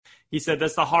He said,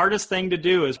 that's the hardest thing to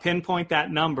do is pinpoint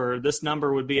that number. This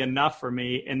number would be enough for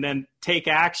me. And then take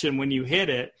action when you hit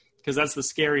it, because that's the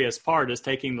scariest part, is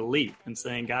taking the leap and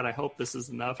saying, God, I hope this is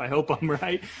enough. I hope I'm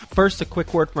right. First, a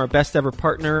quick word from our best ever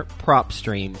partner,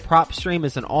 PropStream. PropStream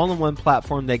is an all-in-one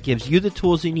platform that gives you the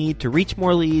tools you need to reach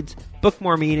more leads, book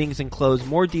more meetings, and close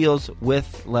more deals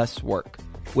with less work.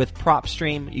 With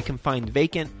PropStream, you can find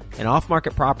vacant and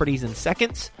off-market properties in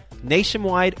seconds,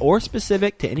 nationwide or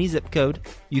specific to any zip code.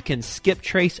 You can skip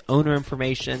trace owner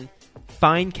information,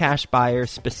 find cash buyers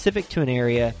specific to an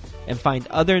area, and find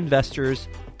other investors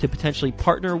to potentially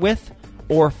partner with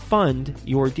or fund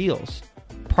your deals.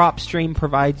 PropStream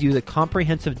provides you the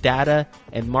comprehensive data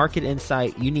and market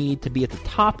insight you need to be at the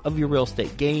top of your real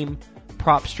estate game.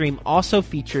 PropStream also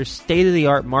features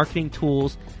state-of-the-art marketing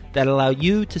tools that allow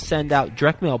you to send out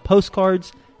direct mail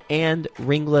postcards and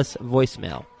ringless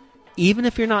voicemail. Even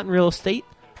if you're not in real estate,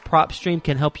 PropStream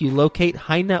can help you locate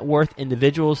high net worth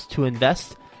individuals to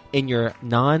invest in your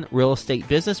non-real estate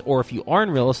business, or if you are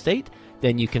in real estate,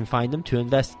 then you can find them to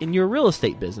invest in your real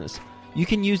estate business. You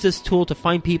can use this tool to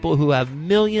find people who have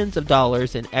millions of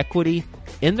dollars in equity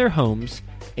in their homes,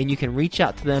 and you can reach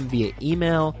out to them via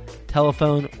email,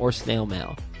 telephone, or snail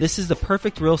mail. This is the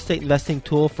perfect real estate investing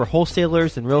tool for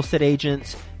wholesalers and real estate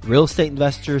agents, real estate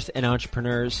investors, and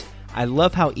entrepreneurs. I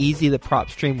love how easy the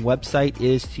PropStream website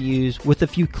is to use. With a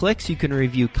few clicks, you can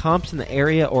review comps in the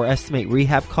area or estimate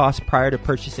rehab costs prior to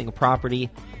purchasing a property.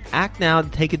 Act now to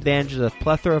take advantage of the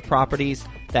plethora of properties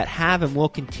that have and will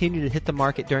continue to hit the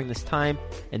market during this time.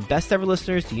 And best ever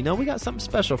listeners, do you know we got something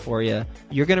special for you?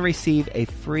 You're going to receive a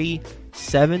free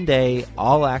 7-day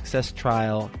all-access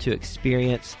trial to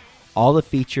experience all the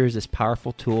features this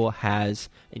powerful tool has,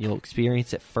 and you'll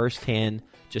experience it firsthand.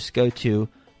 Just go to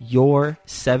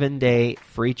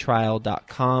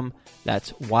your7dayfreetrial.com.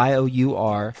 That's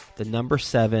YOUR, the number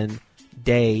 7,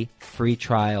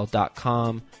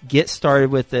 dayfreetrial.com. Get started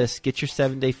with this. Get your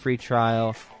 7-day free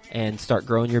trial and start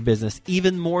growing your business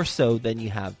even more so than you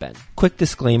have been. Quick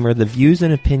disclaimer, the views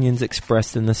and opinions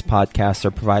expressed in this podcast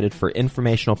are provided for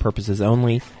informational purposes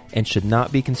only and should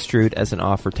not be construed as an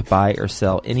offer to buy or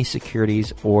sell any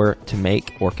securities or to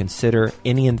make or consider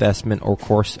any investment or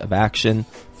course of action.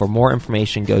 For more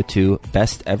information, go to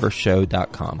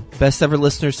bestevershow.com. Best Ever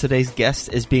listeners, today's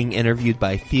guest is being interviewed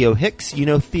by Theo Hicks. You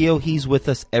know Theo, he's with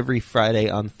us every Friday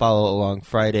on Follow Along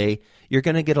Friday. You're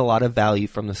going to get a lot of value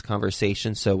from this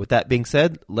conversation. So with that being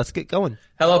said, let's get going.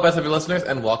 Hello, Best Ever listeners,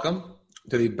 and welcome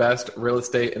to the Best Real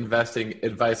Estate Investing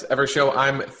Advice Ever show.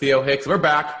 I'm Theo Hicks. We're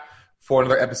back for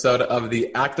another episode of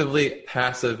the Actively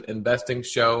Passive Investing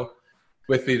Show.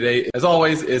 With me today, as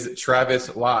always, is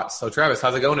Travis Watts. So Travis,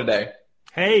 how's it going today?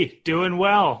 Hey, doing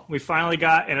well. We finally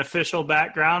got an official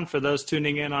background for those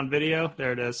tuning in on video.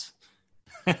 There it is.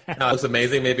 No, it looks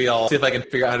amazing. Maybe I'll see if I can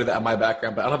figure out how to do that on my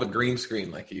background, but I don't have a green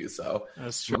screen like you, so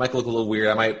that's true. It might look a little weird.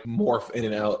 I might morph in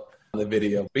and out on the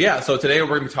video. But yeah, so today we're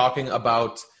going to be talking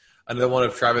about another one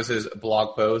of Travis's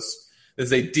blog posts. This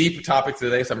is a deep topic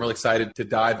today, so I'm really excited to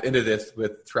dive into this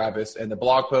with Travis. And the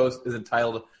blog post is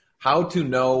entitled, How to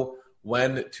Know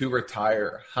When to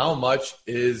Retire. How much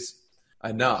is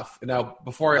enough? Now,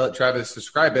 before I let Travis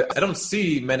describe it, I don't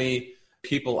see many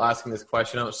people asking this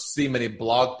question. I don't see many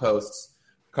blog posts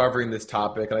covering this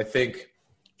topic. And I think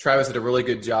Travis did a really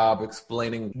good job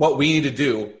explaining what we need to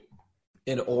do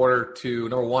in order to,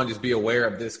 number one, just be aware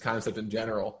of this concept in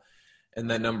general. And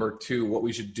then number two, what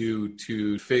we should do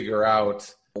to figure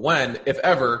out when, if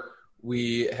ever,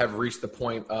 we have reached the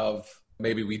point of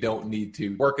maybe we don't need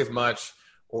to work as much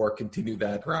or continue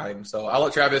that grind. So I'll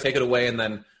let Travis take it away, and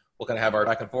then we'll kind of have our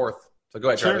back and forth. So go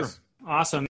ahead, Travis. Sure.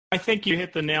 Awesome. I think you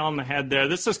hit the nail on the head there.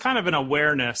 This is kind of an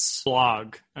awareness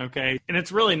blog, okay? And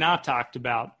it's really not talked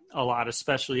about a lot,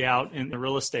 especially out in the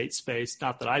real estate space,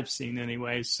 not that I've seen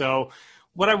anyway. So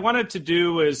what I wanted to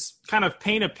do is kind of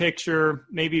paint a picture,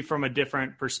 maybe from a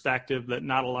different perspective that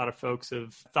not a lot of folks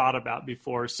have thought about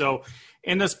before. So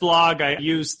in this blog, I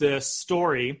use this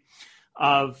story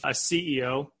of a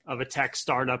CEO of a tech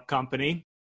startup company.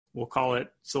 We'll call it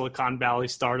Silicon Valley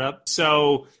startup.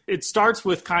 So it starts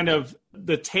with kind of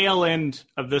the tail end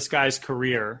of this guy's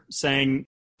career, saying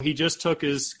he just took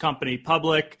his company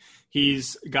public.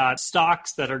 He's got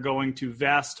stocks that are going to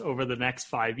vest over the next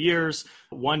 5 years.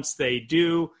 Once they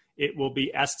do, it will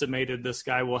be estimated this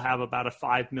guy will have about a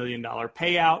 $5 million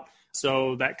payout.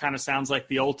 So that kind of sounds like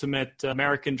the ultimate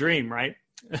American dream, right?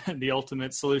 The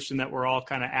ultimate solution that we're all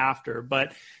kind of after.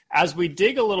 But as we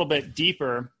dig a little bit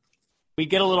deeper, we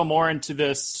get a little more into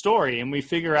this story, and we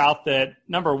figure out that,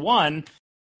 number one,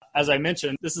 as I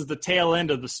mentioned, this is the tail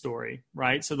end of the story,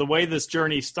 right? So the way this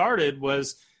journey started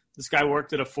was this guy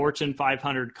worked at a Fortune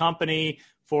 500 company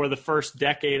for the first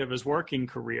decade of his working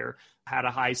career. Had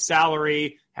a high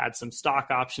salary, had some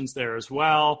stock options there as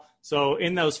well. So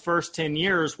in those first 10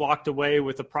 years, walked away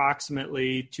with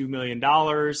approximately $2 million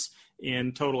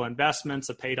in total investments,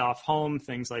 a paid off home,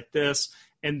 things like this,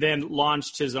 and then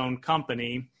launched his own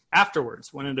company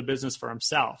afterwards, went into business for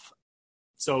himself.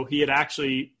 So he had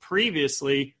actually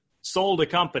previously sold a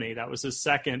company. That was his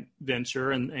second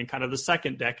venture and kind of the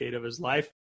second decade of his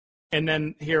life. And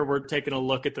then here we're taking a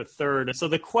look at the third. So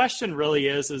the question really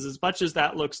is as much as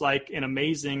that looks like an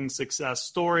amazing success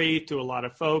story to a lot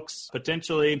of folks,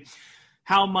 potentially,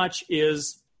 how much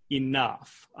is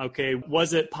enough? Okay,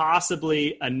 was it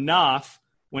possibly enough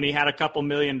when he had a couple $1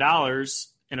 million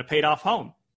in a paid off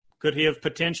home? Could he have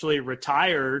potentially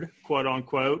retired, quote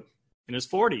unquote, in his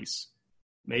 40s?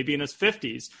 Maybe in his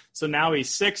 50s. So now he's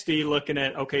 60, looking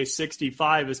at, okay,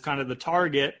 65 is kind of the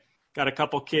target. Got a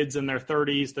couple kids in their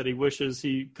 30s that he wishes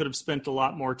he could have spent a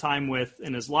lot more time with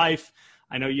in his life.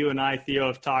 I know you and I, Theo,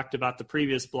 have talked about the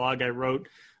previous blog I wrote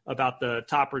about the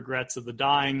top regrets of the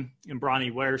dying and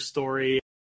Bronnie Ware's story.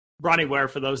 Bronnie Ware,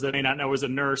 for those that may not know, was a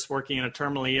nurse working in a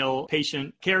terminally ill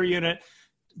patient care unit,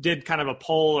 did kind of a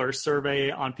poll or survey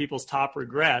on people's top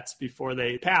regrets before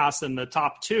they pass. And the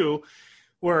top two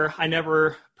were, I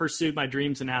never pursued my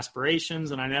dreams and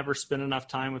aspirations, and I never spent enough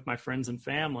time with my friends and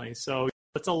family. So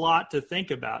that's a lot to think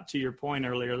about, to your point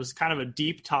earlier. This is kind of a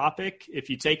deep topic if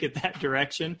you take it that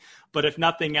direction. But if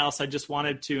nothing else, I just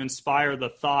wanted to inspire the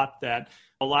thought that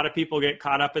a lot of people get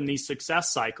caught up in these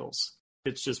success cycles.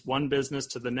 It's just one business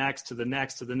to the next, to the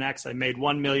next, to the next. I made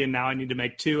 1 million. Now I need to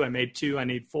make 2. I made 2. I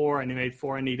need 4. I made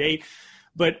 4. I need 8.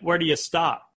 But where do you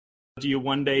stop? Do you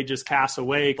one day just pass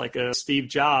away like a Steve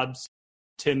Jobs,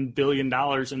 $10 billion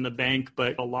in the bank,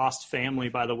 but a lost family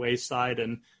by the wayside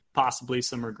and possibly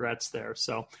some regrets there?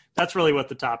 So that's really what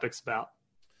the topic's about.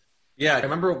 Yeah, I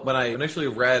remember when I initially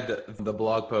read the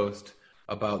blog post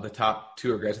about the top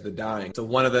 2 regrets of the dying. So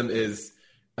one of them is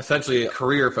essentially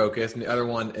career focused, and the other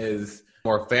one is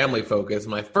more family focused.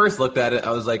 When I first looked at it,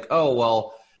 I was like, oh,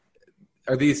 well,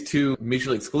 are these two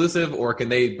mutually exclusive, or can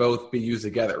they both be used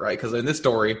together, right? Because in this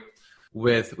story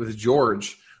with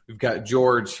George, we've got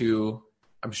George who,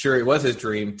 I'm sure it was his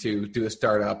dream to do a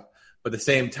startup, but at the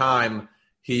same time,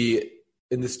 he,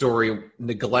 in the story,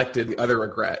 neglected the other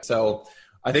regret. So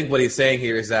I think what he's saying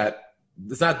here is that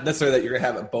it's not necessarily that you're going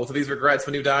to have both of these regrets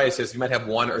when you die. It's just you might have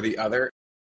one or the other.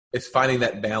 It's finding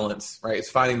that balance, right? It's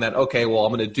finding that, okay, well,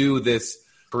 I'm going to do this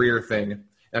career thing. And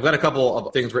I've got a couple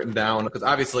of things written down because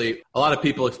obviously a lot of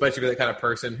people, especially for that kind of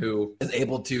person who is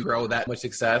able to grow that much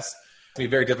success, it's going to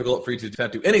be very difficult for you to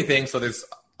not do anything. So there's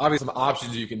obviously some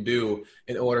options you can do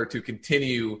in order to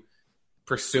continue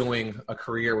pursuing a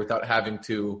career without having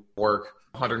to work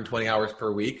 120 hours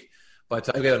per week.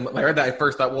 But again, when I read that, I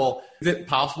first thought, well, is it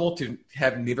possible to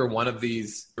have neither one of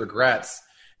these regrets?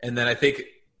 And then I think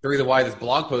the reason why this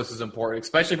blog post is important,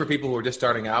 especially for people who are just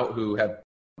starting out, who have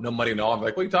no money at all, I'm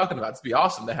like, what are you talking about? It'd be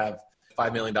awesome to have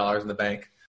 $5 million in the bank.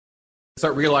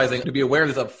 Start realizing to be aware of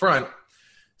this up front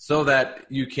so that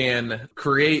you can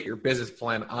create your business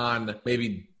plan on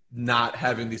maybe not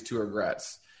having these 2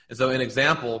 regrets. And so an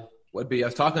example would be, I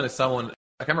was talking to someone,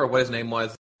 I can't remember what his name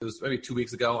was. It was maybe 2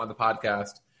 weeks ago on the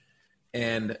podcast.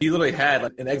 And he literally had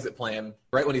like an exit plan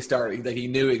right when he started. He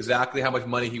knew exactly how much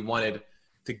money he wanted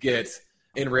to get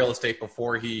in real estate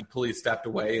before he completely stepped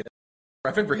away.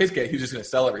 I think for his case, he was just going to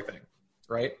sell everything,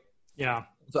 right? Yeah.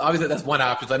 So obviously that's one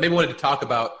option. So I maybe wanted to talk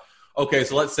about, okay,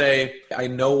 so let's say I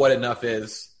know what enough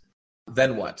is,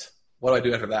 then what? What do I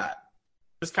do after that?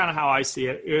 That's kind of how I see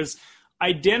it, is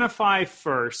identify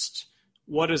first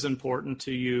what is important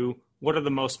to you. What are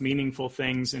the most meaningful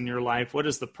things in your life? What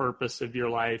is the purpose of your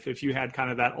life? If you had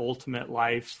kind of that ultimate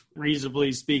life,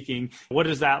 reasonably speaking, what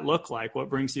does that look like? What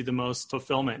brings you the most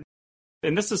fulfillment?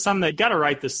 And this is something that you got to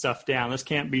write this stuff down. This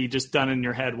can't be just done in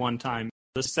your head one time.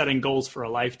 This is setting goals for a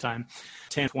lifetime,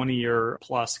 10, 20-year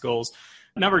plus goals.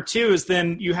 Number 2 is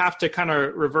then you have to kind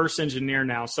of reverse engineer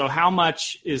now. So how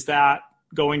much is that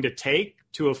going to take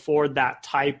to afford that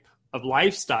type of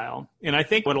lifestyle? And I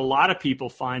think what a lot of people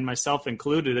find, myself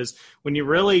included, is when you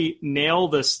really nail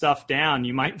this stuff down,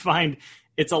 you might find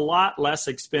it's a lot less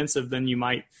expensive than you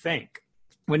might think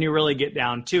when you really get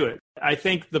down to it. I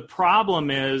think the problem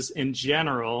is, in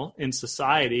general, in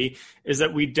society, is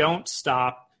that we don't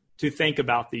stop to think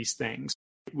about these things.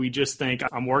 We just think,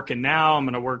 I'm working now, I'm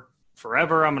going to work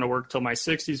forever. I'm going to work till my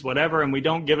 60s, whatever. And we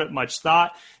don't give it much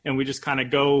thought. And we just kind of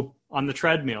go on the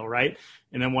treadmill, right?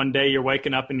 And then one day you're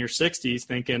waking up in your 60s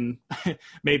thinking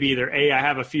maybe either A, I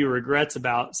have a few regrets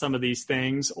about some of these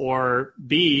things, or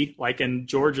B, like in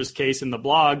George's case in the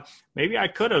blog, maybe I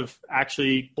could have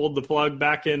actually pulled the plug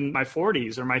back in my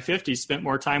 40s or my 50s, spent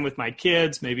more time with my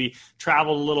kids, maybe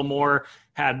traveled a little more,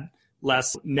 had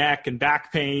less neck and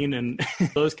back pain and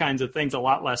those kinds of things, a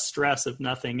lot less stress, if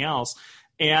nothing else.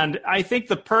 And I think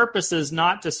the purpose is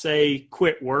not to say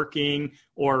quit working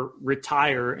or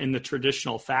retire in the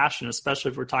traditional fashion, especially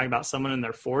if we're talking about someone in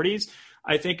their 40s.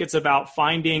 I think it's about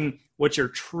finding what you're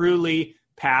truly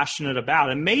passionate about.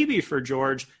 And maybe for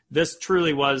George, this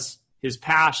truly was his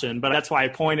passion, but that's why I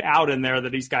point out in there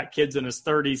that he's got kids in his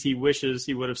 30s he wishes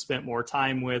he would have spent more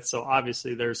time with. So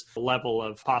obviously there's a level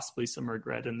of possibly some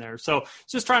regret in there. So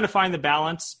just trying to find the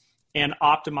balance and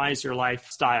optimize your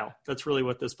lifestyle. That's really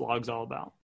what this blog's all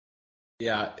about.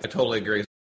 Yeah, I totally agree.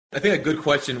 I think a good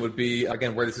question would be,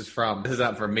 again, where this is from. This is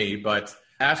not from me, but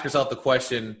ask yourself the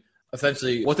question,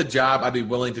 essentially, what's a job I'd be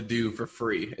willing to do for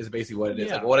free is basically what it is.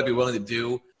 Yeah. Like, what I'd be willing to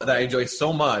do that I enjoy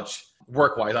so much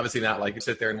work-wise. Obviously not like you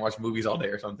sit there and watch movies all day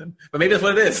or something, but maybe that's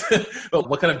what it is. But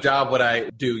what kind of job would I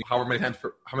do however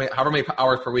many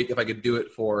hours per week if I could do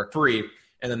it for free?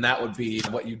 And then that would be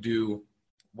what you do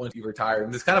once you retire.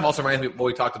 And this kind of also reminds me of what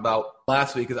we talked about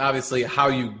last week, is obviously how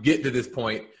you get to this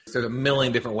point. There's a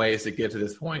million different ways to get to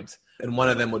this point. And one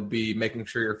of them would be making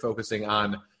sure you're focusing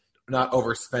on not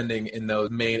overspending in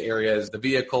those main areas, the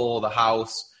vehicle, the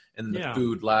house, and the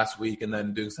food last week, and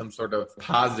then doing some sort of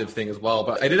positive thing as well.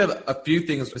 But I did have a few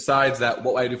things besides that,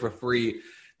 what I do for free,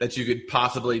 that you could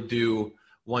possibly do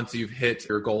once you've hit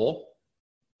your goal.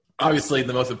 Obviously,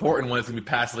 the most important one is going to be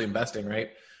passively investing,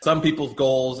 right? Some people's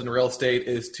goals in real estate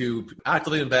is to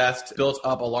actively invest, build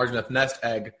up a large enough nest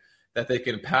egg that they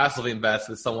can passively invest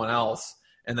with someone else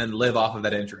and then live off of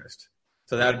that interest.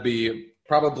 So that would be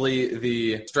probably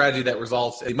the strategy that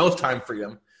results in most time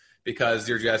freedom, because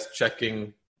you're just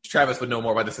checking, Travis would know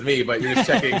more about this than me, but you're just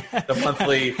checking the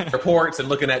monthly reports and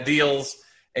looking at deals,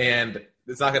 and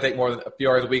it's not going to take more than a few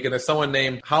hours a week. And there's someone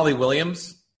named Holly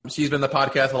Williams. She's been in the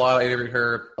podcast a lot. I interviewed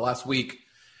her last week.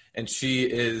 And she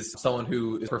is someone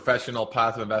who is a professional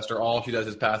passive investor. All she does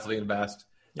is passively invest.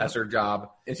 That's her job.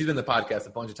 And she's been in the podcast a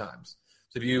bunch of times.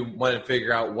 So if you want to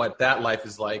figure out what that life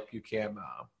is like, you can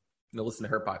listen to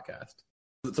her podcast.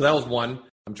 So that was one.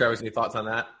 Travis, any thoughts on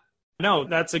that? No,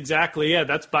 that's exactly it.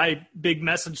 That's my big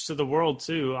message to the world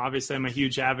too. Obviously, I'm a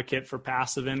huge advocate for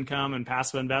passive income and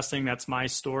passive investing. That's my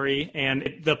story.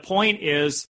 And the point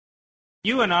is,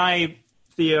 you and I,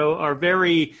 Theo, are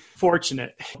very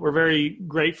fortunate. We're very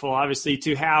grateful, obviously,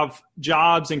 to have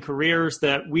jobs and careers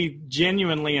that we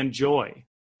genuinely enjoy.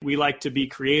 We like to be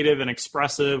creative and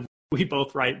expressive. We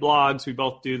both write blogs. We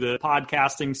both do the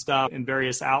podcasting stuff in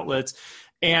various outlets.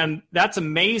 And that's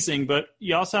amazing. But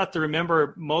you also have to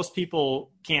remember, most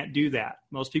people can't do that.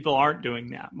 Most people aren't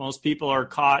doing that. Most people are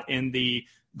caught in the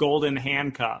golden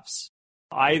handcuffs.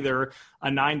 Either a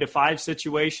 9-to-5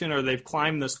 situation, or they've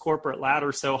climbed this corporate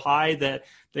ladder so high that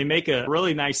they make a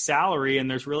really nice salary and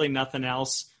there's really nothing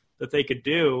else that they could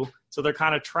do. So they're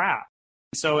kind of trapped.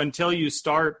 So until you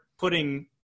start putting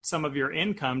some of your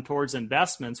income towards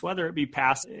investments, whether it be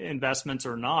passive investments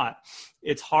or not,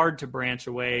 it's hard to branch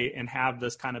away and have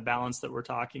this kind of balance that we're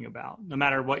talking about, no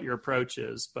matter what your approach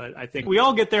is. But I think we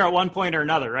all get there at one point or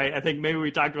another, right? I think maybe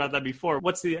we talked about that before.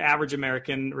 What's the average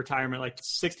American retirement, like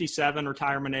 67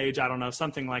 retirement age? I don't know,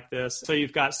 something like this. So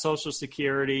you've got Social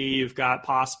Security, you've got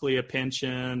possibly a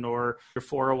pension or your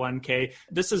 401k.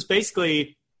 This is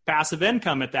basically passive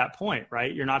income at that point,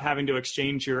 right? You're not having to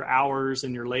exchange your hours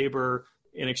and your labor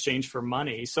in exchange for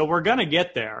money. So we're going to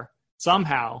get there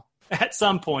somehow at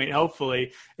some point,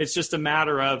 hopefully. It's just a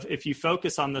matter of, if you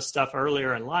focus on this stuff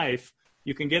earlier in life,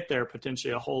 you can get there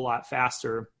potentially a whole lot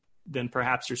faster than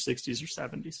perhaps your 60s or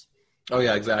 70s. Oh,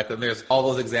 yeah, exactly. And there's all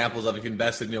those examples of if you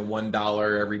invested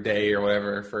 $1 every day or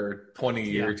whatever for 20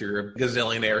 years, you're a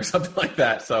gazillionaire or something like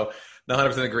that. So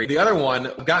 100% agree. The other one,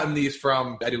 I've gotten these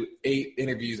from, I do 8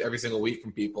 interviews every single week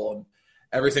from people. And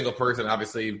every single person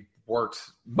obviously worked,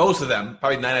 most of them,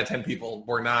 probably 9 out of 10 people,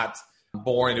 were not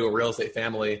born into a real estate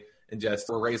family and just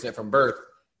were raised in it from birth.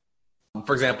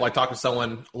 For example, I talked to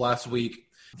someone last week.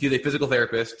 He's a physical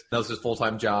therapist. That was his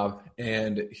full-time job.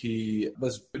 And he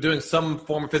was doing some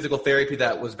form of physical therapy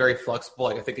that was very flexible.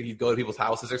 Like I think he'd go to people's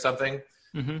houses or something.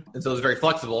 Mm-hmm. And so it was very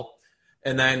flexible.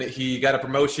 And then he got a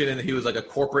promotion and he was like a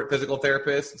corporate physical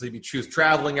therapist. So he was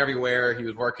traveling everywhere. He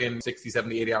was working 60,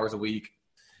 70, 80 hours a week.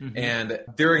 Mm-hmm. And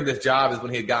during this job is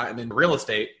when he had gotten into real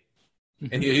estate,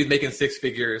 and he was making 6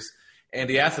 figures. And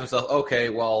he asked himself, okay,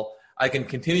 well, I can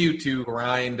continue to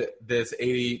grind this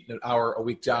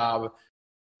 80-hour-a-week job,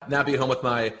 not be home with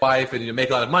my wife and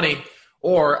make a lot of money,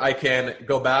 or I can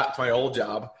go back to my old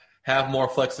job, have more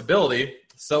flexibility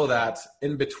so that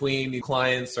in between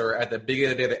clients or at the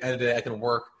beginning of the day, the end of the day, I can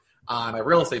work on my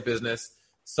real estate business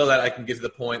so that I can get to the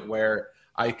point where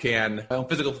I can my own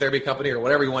physical therapy company or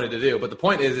whatever you wanted to do. But the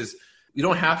point is you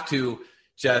don't have to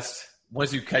just,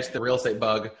 once you catch the real estate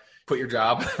bug, quit your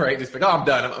job, right? Just like, oh, I'm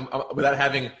done, I'm without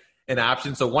having an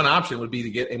option. So one option would be to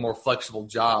get a more flexible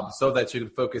job so that you can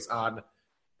focus on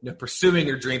pursuing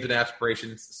your dreams and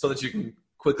aspirations so that you can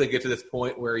quickly get to this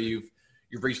point where you've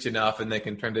reached enough and they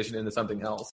can transition into something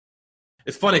else.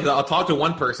 It's funny because I'll talk to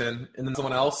one person and then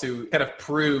someone else who kind of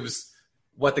proves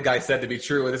what the guy said to be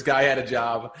true. This guy had a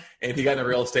job and he got into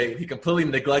real estate. He completely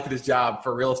neglected his job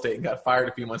for real estate and got fired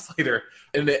a few months later.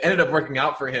 And it ended up working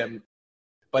out for him.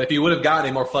 But if he would have gotten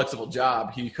a more flexible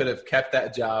job, he could have kept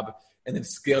that job and then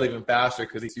scaled even faster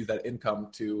because he used that income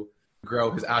to grow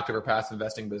his active or passive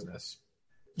investing business.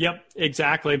 Yep,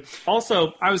 exactly.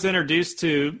 Also, I was introduced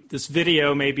to this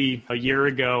video maybe a year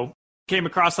ago, came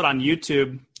across it on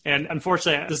YouTube. And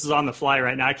unfortunately, this is on the fly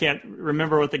right now. I can't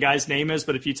remember what the guy's name is,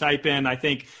 but if you type in, I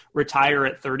think, retire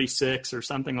at 36 or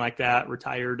something like that,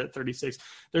 retired at 36,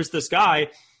 there's this guy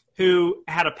who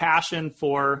had a passion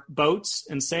for boats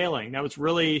and sailing. That was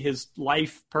really his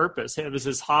life purpose. It was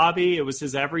his hobby. It was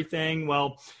his everything.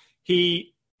 Well,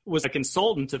 he was a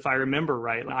consultant, if I remember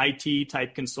right, an IT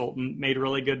type consultant, made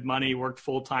really good money, worked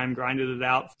full-time, grinded it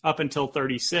out up until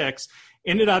 36,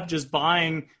 ended up just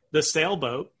buying the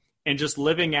sailboat and just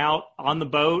living out on the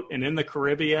boat and in the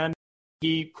Caribbean.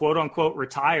 He, quote unquote,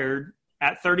 retired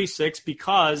at 36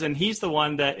 because, and he's the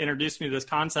one that introduced me to this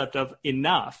concept of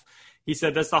enough. He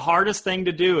said, that's the hardest thing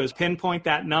to do is pinpoint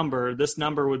that number. This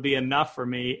number would be enough for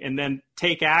me. And then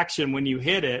take action when you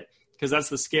hit it, because that's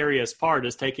the scariest part,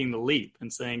 is taking the leap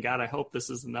and saying, God, I hope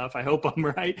this is enough. I hope I'm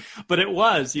right. But it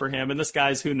was for him. And this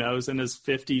guy's, who knows, in his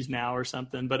 50s now or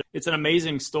something. But it's an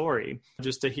amazing story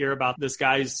just to hear about this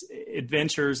guy's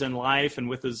adventures in life and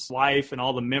with his wife and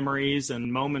all the memories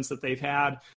and moments that they've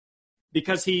had,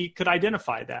 because he could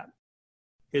identify that.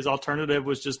 His alternative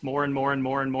was just more and more and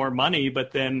more and more money,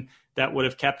 but then that would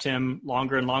have kept him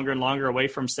longer and longer and longer away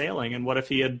from sailing. And what if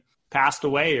he had passed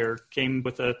away or came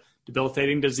with a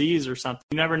debilitating disease or something?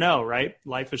 You never know, right?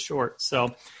 Life is short. So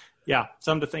yeah,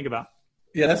 something to think about.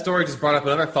 Yeah, that story just brought up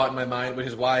another thought in my mind, which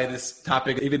is why this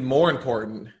topic is even more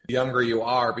important the younger you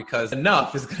are, because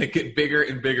enough is going to get bigger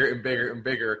and bigger and bigger and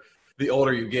bigger the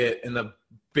older you get and the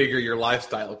bigger your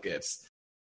lifestyle gets.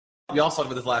 We also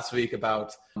talked about this last week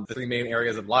about the three main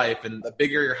areas of life, and the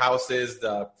bigger your house is,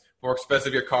 the more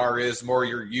expensive your car is, the more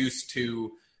you're used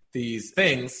to these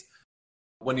things.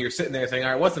 When you're sitting there saying,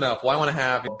 all right, what's enough? Well, I want to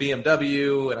have a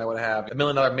BMW and I want to have $1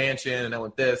 million mansion and I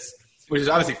want this, which is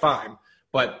obviously fine.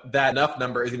 But that enough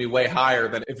number is going to be way higher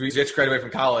than if you just graduated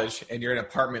from college and you're in an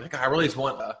apartment. Like, I really just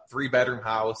want a 3-bedroom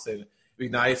house, and it'd be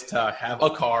nice to have a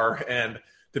car and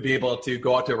to be able to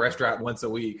go out to a restaurant once a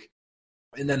week.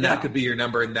 And then that could be your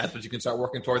number, and that's what you can start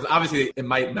working towards. Obviously, it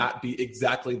might not be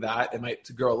exactly that. It might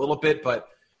grow a little bit, but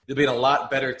you'll be in a lot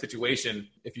better situation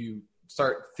if you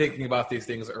start thinking about these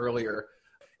things earlier.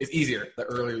 It's easier the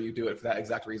earlier you do it for that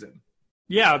exact reason.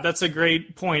 Yeah, that's a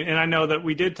great point. And I know that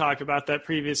we did talk about that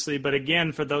previously, but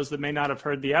again, for those that may not have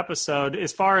heard the episode,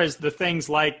 as far as the things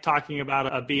like talking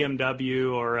about a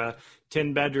BMW or a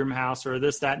 10-bedroom house or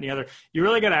this, that, and the other, you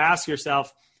really got to ask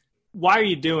yourself, why are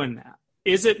you doing that?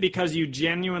 Is it because you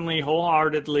genuinely,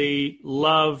 wholeheartedly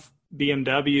love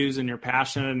BMWs and you're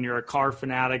passionate and you're a car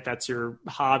fanatic, that's your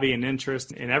hobby and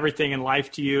interest and everything in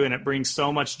life to you and it brings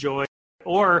so much joy?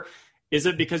 Or is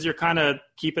it because you're kind of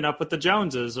keeping up with the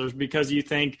Joneses, or because you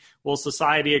think, well,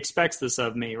 society expects this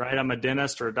of me, right? I'm a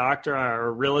dentist or a doctor or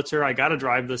a realtor. I got to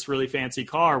drive this really fancy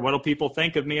car. What'll people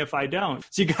think of me if I don't?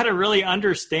 So you got to really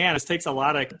understand. It takes a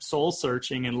lot of soul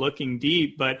searching and looking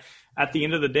deep, but at the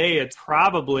end of the day, it's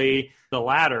probably the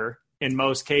latter in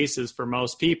most cases for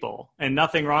most people, and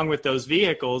nothing wrong with those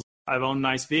vehicles. I've owned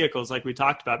nice vehicles like we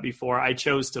talked about before. I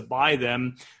chose to buy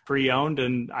them pre-owned,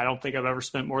 and I don't think I've ever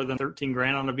spent more than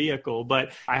 $13,000 on a vehicle,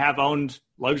 but I have owned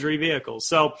luxury vehicles.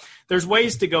 So there's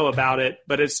ways to go about it,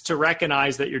 but it's to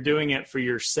recognize that you're doing it for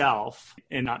yourself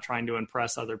and not trying to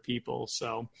impress other people.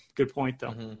 So good point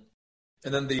though. Mm-hmm.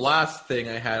 And then the last thing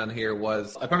I had on here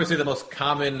was, I'd probably say the most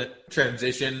common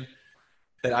transition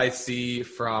that I see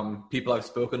from people I've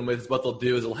spoken with is what they'll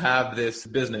do is they'll have this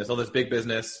business, this big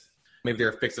business. Maybe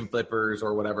they're fix and flippers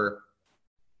or whatever.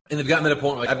 And they've gotten to the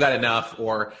point where I've got enough,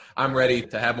 or I'm ready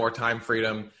to have more time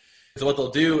freedom. So what they'll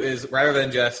do is, rather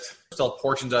than just sell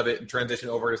portions of it and transition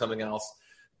over to something else,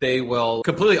 they will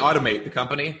completely automate the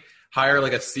company. hire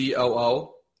like a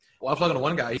COO. Well, I was talking to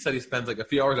one guy. He said he spends like a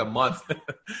few hours a month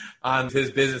on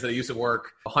his business that he used to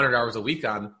work 100 hours a week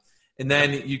on. And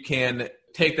then you can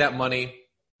take that money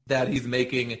that he's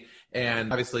making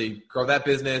and obviously grow that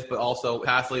business, but also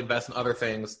passively invest in other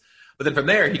things. But then from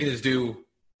there, he can just do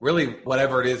really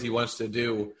whatever it is he wants to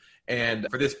do. And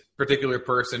for this particular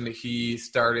person, he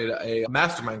started a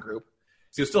mastermind group.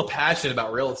 So he was still passionate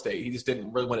about real estate. He just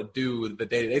didn't really want to do the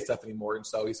day-to-day stuff anymore. And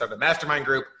so he started a mastermind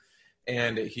group,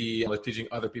 and he was teaching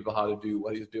other people how to do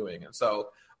what he's doing. And so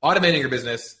automating your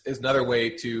business is another way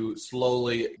to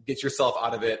slowly get yourself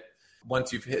out of it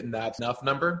once you've hit that enough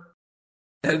number.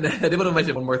 And I did want to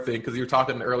mention one more thing, because you were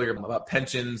talking earlier about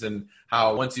pensions and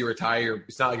how once you retire,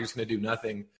 it's not like you're just going to do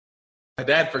nothing. My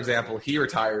dad, for example, he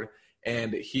retired,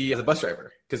 and he is a bus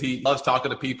driver because he loves talking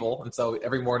to people. And so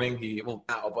every morning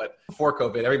but before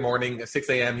COVID, every morning at 6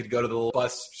 a.m., he'd go to the little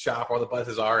bus shop where the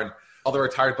buses are, and all the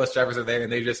retired bus drivers are there,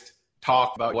 and they just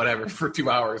talk about whatever for 2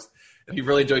 hours. And he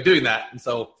really enjoyed doing that. And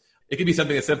so it could be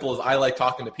something as simple as I like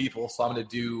talking to people, so I'm going to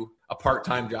do a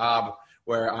part-time job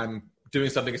where I'm doing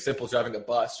something as simple as driving a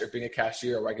bus or being a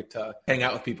cashier where I get to hang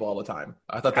out with people all the time.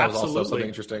 I thought that was also something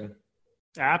interesting.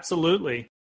 Absolutely.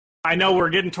 I know we're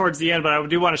getting towards the end, but I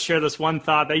do want to share this one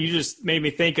thought that you just made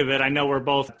me think of it. I know we're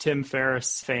both Tim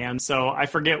Ferriss fans, so I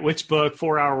forget which book,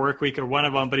 4 Hour Workweek or one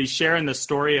of them, but he's sharing the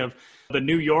story of the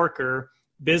New Yorker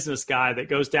business guy that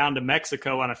goes down to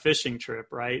Mexico on a fishing trip,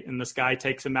 right? And this guy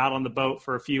takes him out on the boat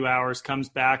for a few hours, comes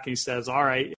back, and he says, all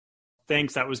right,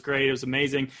 thanks, that was great. It was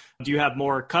amazing. Do you have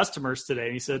more customers today?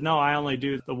 And he said, no, I only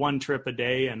do the one trip a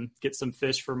day and get some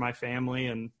fish for my family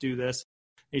and do this.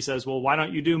 He says, well, why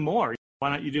don't you do more? Why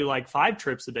don't you do like 5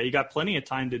 trips a day? You got plenty of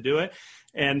time to do it.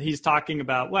 And he's talking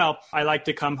about, well, I like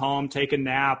to come home, take a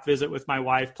nap, visit with my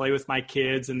wife, play with my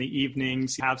kids in the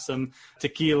evenings, have some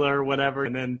tequila or whatever,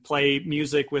 and then play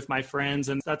music with my friends.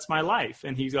 And that's my life.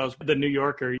 And he goes, the New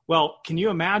Yorker, well, can you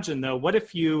imagine though, what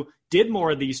if you did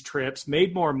more of these trips,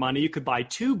 made more money, you could buy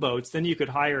 2 boats, then you could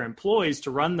hire employees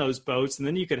to run those boats, and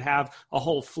then you could have a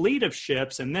whole fleet of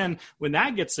ships. And then when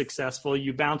that gets successful,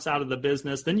 you bounce out of the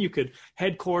business, then you could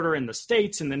headquarter in the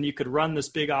States, and then you could run this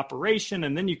big operation,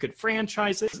 and then you could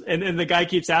franchise it. And the guy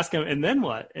keeps asking him, and then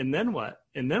what? And then what?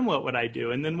 And then what would I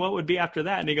do? And then what would be after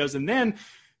that? And he goes, and then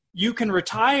you can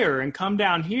retire and come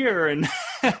down here and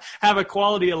have a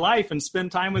quality of life and spend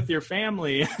time with your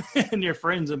family and your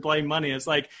friends and play money. It's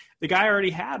like the guy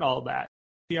already had all that.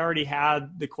 He already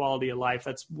had the quality of life.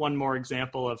 That's one more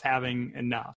example of having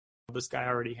enough. This guy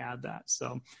already had that.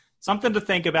 So something to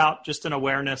think about, just an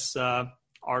awareness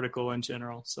article in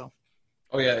general. So.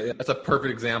 Oh, yeah. That's a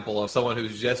perfect example of someone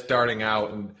who's just starting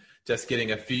out and just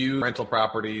getting a few rental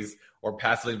properties or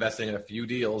passively investing in a few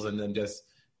deals and then just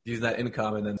using that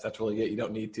income, and then that's really it. You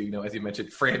don't need to, as you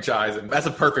mentioned, franchise. And that's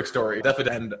a perfect story,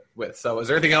 definitely to end with. So is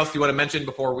there anything else you want to mention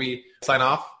before we sign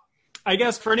off? I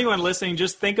guess for anyone listening,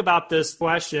 just think about this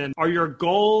question. Are your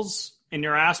goals and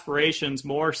your aspirations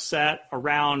more set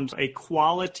around a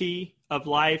quality of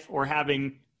life or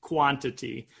having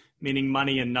quantity, meaning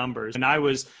money and numbers? And I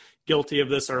was guilty of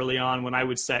this early on when I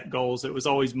would set goals. It was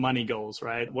always money goals,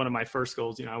 right? One of my first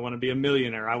goals, I want to be a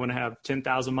millionaire. I want to have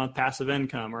 10,000 a month passive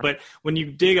income. But when you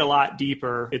dig a lot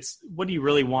deeper, it's what do you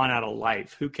really want out of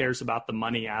life? Who cares about the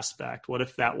money aspect? What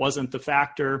if that wasn't the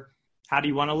factor? How do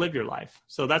you want to live your life?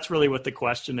 So that's really what the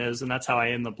question is. And that's how I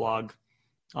end the blog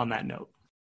on that note.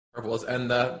 Let's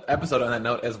end the episode on that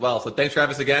note as well. So thanks,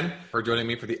 Travis, again for joining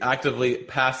me for the Actively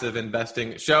Passive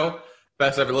Investing Show.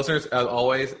 Best ever listeners, as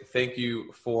always, thank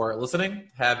you for listening.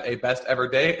 Have a best ever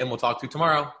day, and we'll talk to you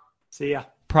tomorrow. See ya.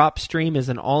 PropStream is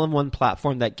an all-in-one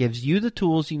platform that gives you the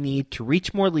tools you need to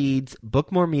reach more leads,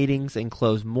 book more meetings, and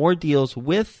close more deals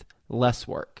with less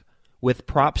work. With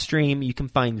PropStream, you can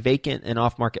find vacant and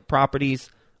off-market properties,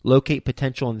 locate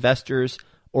potential investors,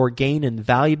 or gain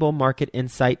invaluable market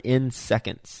insight in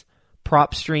seconds.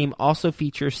 PropStream also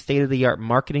features state-of-the-art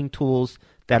marketing tools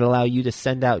that allow you to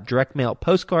send out direct mail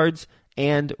postcards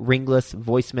and ringless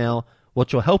voicemail,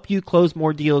 which will help you close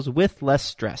more deals with less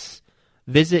stress.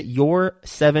 Visit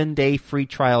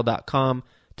your7dayfreetrial.com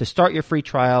to start your free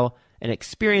trial and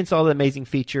experience all the amazing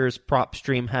features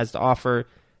PropStream has to offer.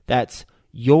 That's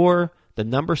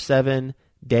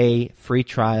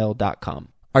your7dayfreetrial.com.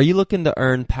 Are you looking to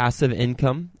earn passive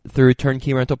income through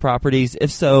turnkey rental properties?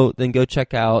 If so, then go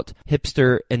check out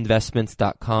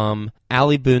hipsterinvestments.com.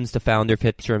 Allie Boone's the founder of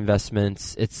Hipster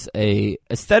Investments. It's a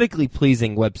aesthetically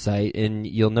pleasing website, and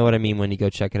you'll know what I mean when you go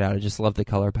check it out. I just love the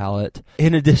color palette.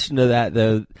 In addition to that,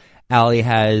 though, Allie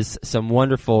has some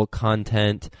wonderful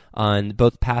content on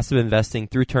both passive investing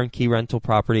through turnkey rental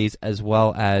properties as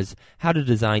well as how to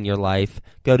design your life.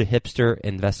 Go to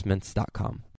hipsterinvestments.com.